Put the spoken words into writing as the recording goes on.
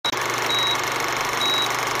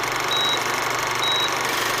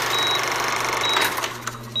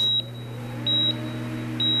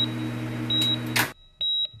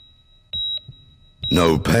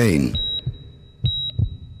No pain,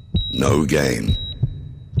 no gain.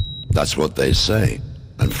 That's what they say,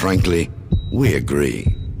 and frankly, we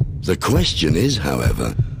agree. The question is,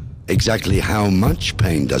 however, exactly how much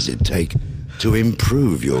pain does it take to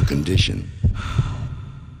improve your condition?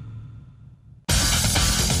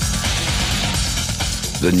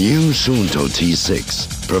 The new Suunto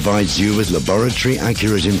T6 provides you with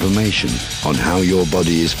laboratory-accurate information on how your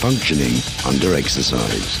body is functioning under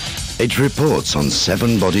exercise. It reports on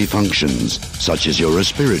 7 body functions, such as your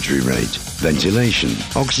respiratory rate, ventilation,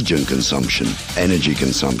 oxygen consumption, energy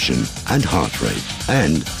consumption, and heart rate,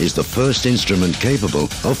 and is the first instrument capable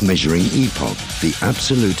of measuring EPOC, the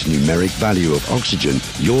absolute numeric value of oxygen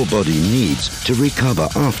your body needs to recover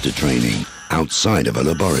after training, outside of a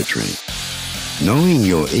laboratory. Knowing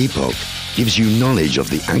your EPOC gives you knowledge of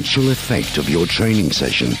the actual effect of your training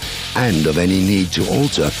session and of any need to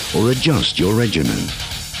alter or adjust your regimen.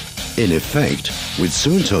 In effect, with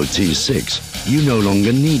Suunto T6, you no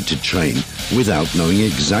longer need to train without knowing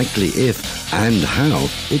exactly if and how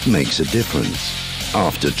it makes a difference.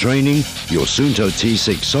 After training, your Suunto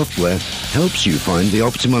T6 software helps you find the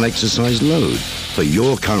optimal exercise load for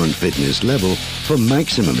your current fitness level for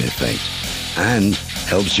maximum effect, and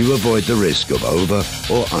helps you avoid the risk of over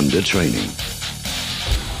or under training.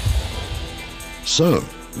 So,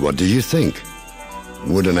 what do you think?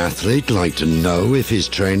 Would an athlete like to know if his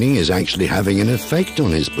training is actually having an effect on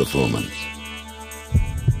his performance?